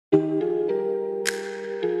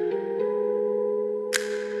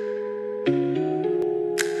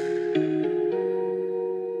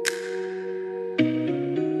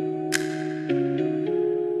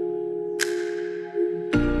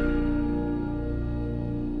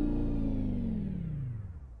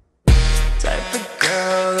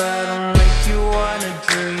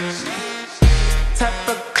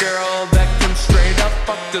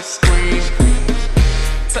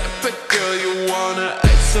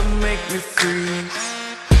to make me freeze.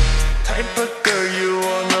 Type of girl you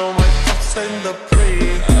wanna my thoughts and the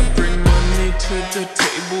praise. I bring money to the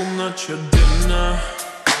table, not your dinner.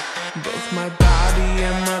 Both my body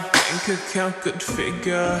and my bank account could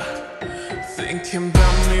figure. Thinking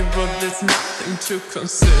about me, but there's nothing to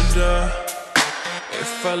consider.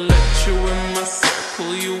 If I let you in my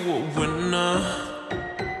circle, you a winner.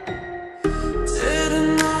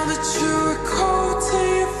 Didn't know that you were cold till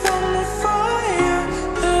you found my fire.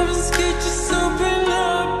 Never scared yourself been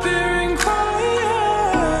up here in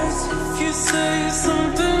quiet. If you say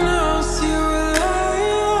something else, you're a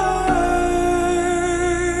liar.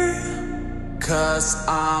 Cause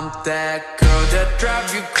I'm that girl that drive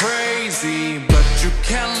you crazy, but you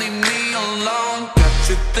can't leave me alone. Got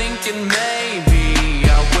you thinking maybe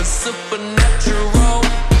I was supernatural,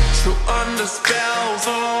 you under spells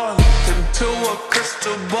or look into a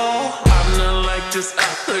crystal ball. I'm not like just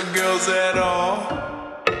other girls at all.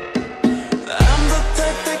 I'm the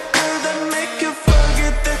type that girl that make you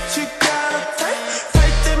forget that you got a type.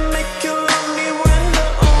 Type that make you love me when the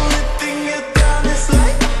only thing you've done is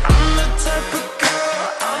like. I'm the type of girl,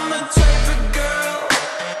 I'm the type of girl,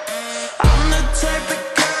 I'm the type of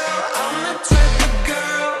girl, I'm the type of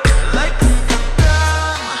girl. Like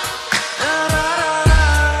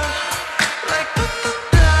like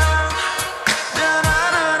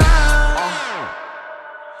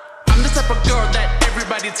I'm the type of girl that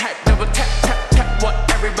everybody type, never tap, tap, tap what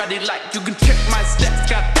everybody like. You can check my stats,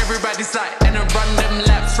 got everybody's side, and I run them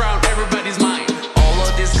laps round everybody's mind. All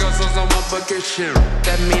of these girls are on my vacation,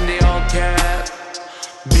 that mean they all care.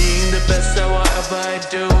 Being the best at whatever I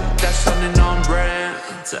do, that's something on brand.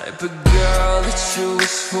 Type of girl that you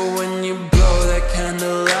wish for when you blow that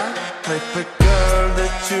candle out. Type of girl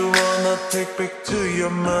that you wanna take back to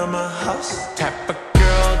your mama house. Type of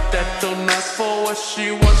girl that don't ask for what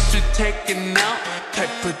she wants to take it now.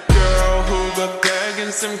 Type of girl who got bag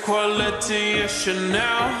and some quality of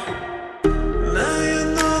Chanel. Now you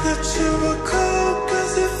know that you were cold,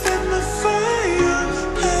 cause you fed my fire.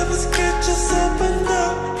 Never scared yourself and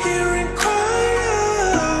up here in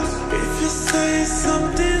quiet. If you say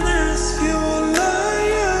something else, you a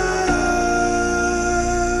liar.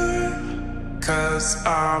 Cause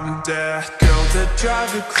I'm that girl that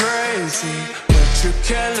drive you crazy, but you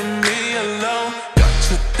can't leave me alone. Got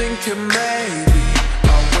you thinking maybe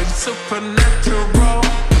I went supernatural,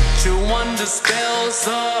 put you under spells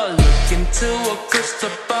or look into a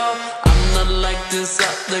crystal ball. I'm not like this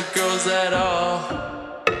other girl